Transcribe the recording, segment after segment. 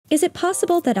Is it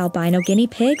possible that albino guinea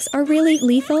pigs are really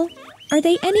lethal? Are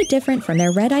they any different from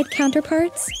their red-eyed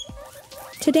counterparts?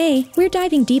 Today, we're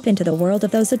diving deep into the world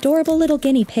of those adorable little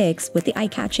guinea pigs with the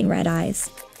eye-catching red eyes.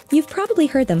 You've probably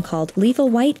heard them called lethal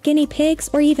white guinea pigs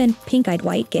or even pink-eyed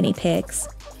white guinea pigs.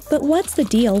 But what's the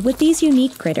deal with these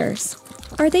unique critters?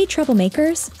 Are they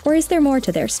troublemakers, or is there more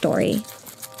to their story?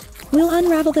 We'll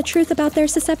unravel the truth about their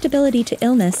susceptibility to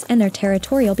illness and their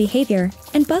territorial behavior,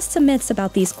 and bust some myths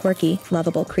about these quirky,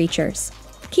 lovable creatures.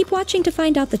 Keep watching to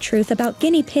find out the truth about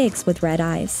guinea pigs with red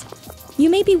eyes. You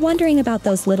may be wondering about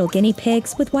those little guinea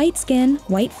pigs with white skin,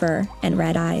 white fur, and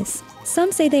red eyes.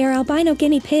 Some say they are albino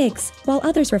guinea pigs, while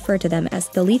others refer to them as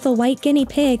the lethal white guinea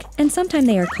pig, and sometimes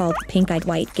they are called pink-eyed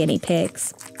white guinea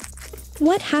pigs.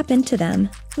 What happened to them?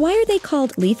 Why are they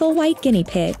called lethal white guinea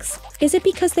pigs? Is it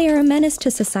because they are a menace to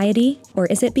society, or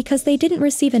is it because they didn't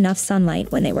receive enough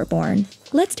sunlight when they were born?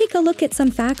 Let's take a look at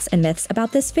some facts and myths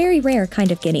about this very rare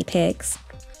kind of guinea pigs.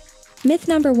 Myth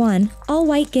number 1, all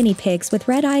white guinea pigs with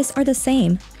red eyes are the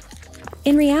same.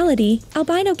 In reality,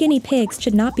 albino guinea pigs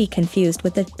should not be confused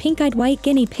with the pink-eyed white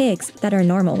guinea pigs that are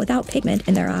normal without pigment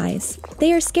in their eyes.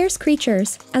 They are scarce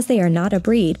creatures, as they are not a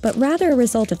breed but rather a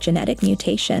result of genetic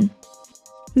mutation.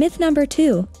 Myth number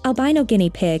 2, albino guinea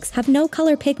pigs have no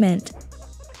color pigment.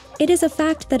 It is a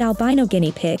fact that albino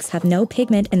guinea pigs have no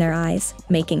pigment in their eyes,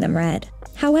 making them red.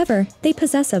 However, they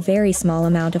possess a very small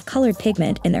amount of colored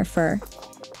pigment in their fur.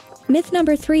 Myth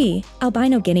number 3,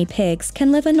 albino guinea pigs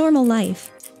can live a normal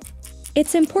life.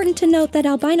 It's important to note that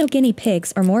albino guinea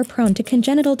pigs are more prone to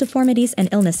congenital deformities and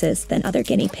illnesses than other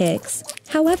guinea pigs.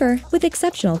 However, with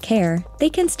exceptional care, they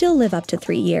can still live up to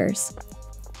 3 years.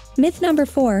 Myth number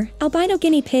 4, albino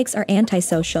guinea pigs are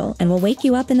antisocial and will wake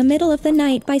you up in the middle of the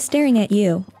night by staring at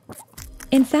you.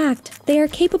 In fact, they are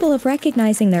capable of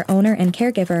recognizing their owner and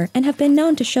caregiver and have been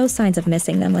known to show signs of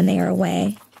missing them when they are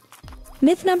away.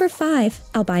 Myth number 5,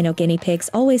 albino guinea pigs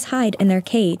always hide in their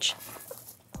cage.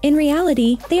 In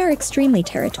reality, they are extremely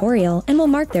territorial and will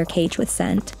mark their cage with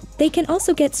scent. They can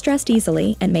also get stressed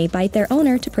easily and may bite their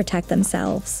owner to protect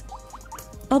themselves.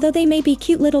 Although they may be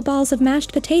cute little balls of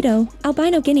mashed potato,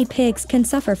 albino guinea pigs can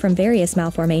suffer from various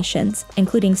malformations,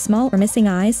 including small or missing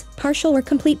eyes, partial or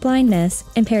complete blindness,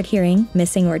 impaired hearing,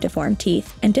 missing or deformed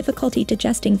teeth, and difficulty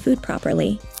digesting food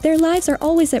properly. Their lives are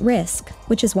always at risk,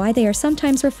 which is why they are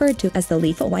sometimes referred to as the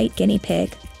lethal white guinea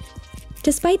pig.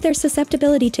 Despite their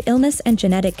susceptibility to illness and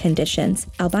genetic conditions,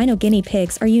 albino guinea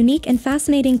pigs are unique and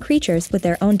fascinating creatures with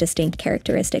their own distinct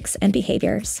characteristics and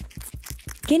behaviors.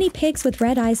 Guinea pigs with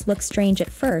red eyes look strange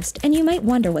at first, and you might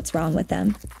wonder what's wrong with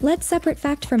them. Let's separate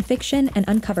fact from fiction and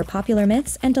uncover popular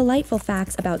myths and delightful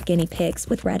facts about guinea pigs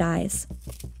with red eyes.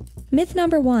 Myth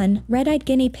number 1, red-eyed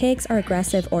guinea pigs are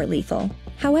aggressive or lethal.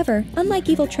 However, unlike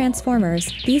evil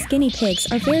transformers, these guinea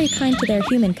pigs are very kind to their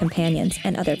human companions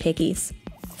and other piggies.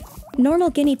 Normal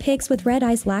guinea pigs with red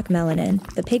eyes lack melanin,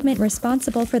 the pigment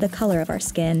responsible for the color of our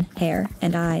skin, hair,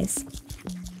 and eyes.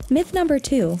 Myth number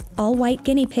 2, all white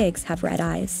guinea pigs have red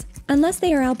eyes. Unless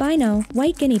they are albino,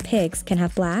 white guinea pigs can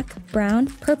have black, brown,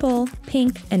 purple,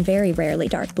 pink, and very rarely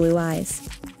dark blue eyes.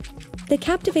 The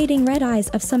captivating red eyes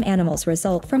of some animals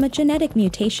result from a genetic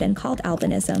mutation called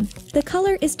albinism. The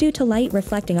color is due to light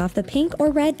reflecting off the pink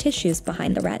or red tissues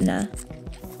behind the retina.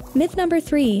 Myth number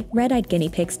 3, red-eyed guinea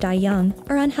pigs die young,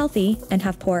 are unhealthy, and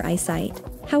have poor eyesight.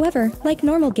 However, like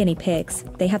normal guinea pigs,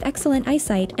 they have excellent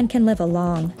eyesight and can live a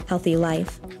long, healthy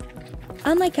life.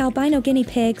 Unlike albino guinea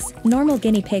pigs, normal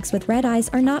guinea pigs with red eyes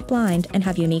are not blind and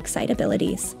have unique sight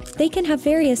abilities. They can have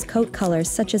various coat colors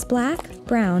such as black,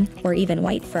 brown, or even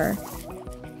white fur.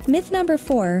 Myth number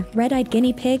 4, red-eyed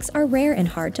guinea pigs are rare and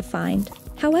hard to find.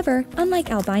 However,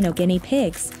 unlike albino guinea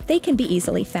pigs, they can be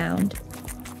easily found.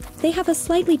 They have a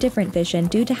slightly different vision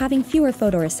due to having fewer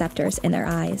photoreceptors in their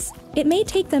eyes. It may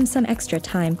take them some extra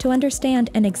time to understand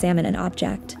and examine an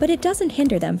object, but it doesn't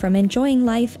hinder them from enjoying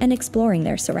life and exploring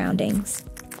their surroundings.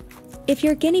 If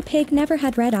your guinea pig never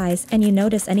had red eyes and you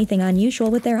notice anything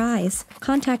unusual with their eyes,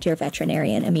 contact your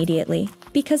veterinarian immediately.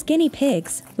 Because guinea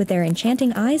pigs, with their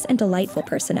enchanting eyes and delightful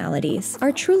personalities,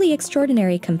 are truly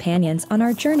extraordinary companions on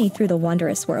our journey through the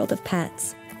wondrous world of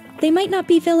pets. They might not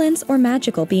be villains or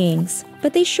magical beings,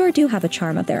 but they sure do have a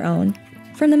charm of their own.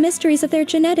 From the mysteries of their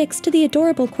genetics to the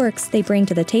adorable quirks they bring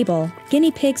to the table, guinea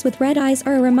pigs with red eyes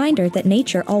are a reminder that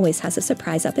nature always has a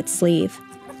surprise up its sleeve.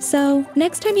 So,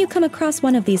 next time you come across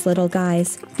one of these little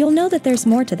guys, you'll know that there's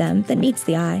more to them than meets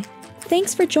the eye.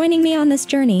 Thanks for joining me on this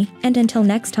journey, and until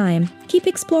next time, keep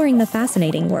exploring the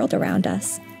fascinating world around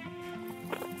us.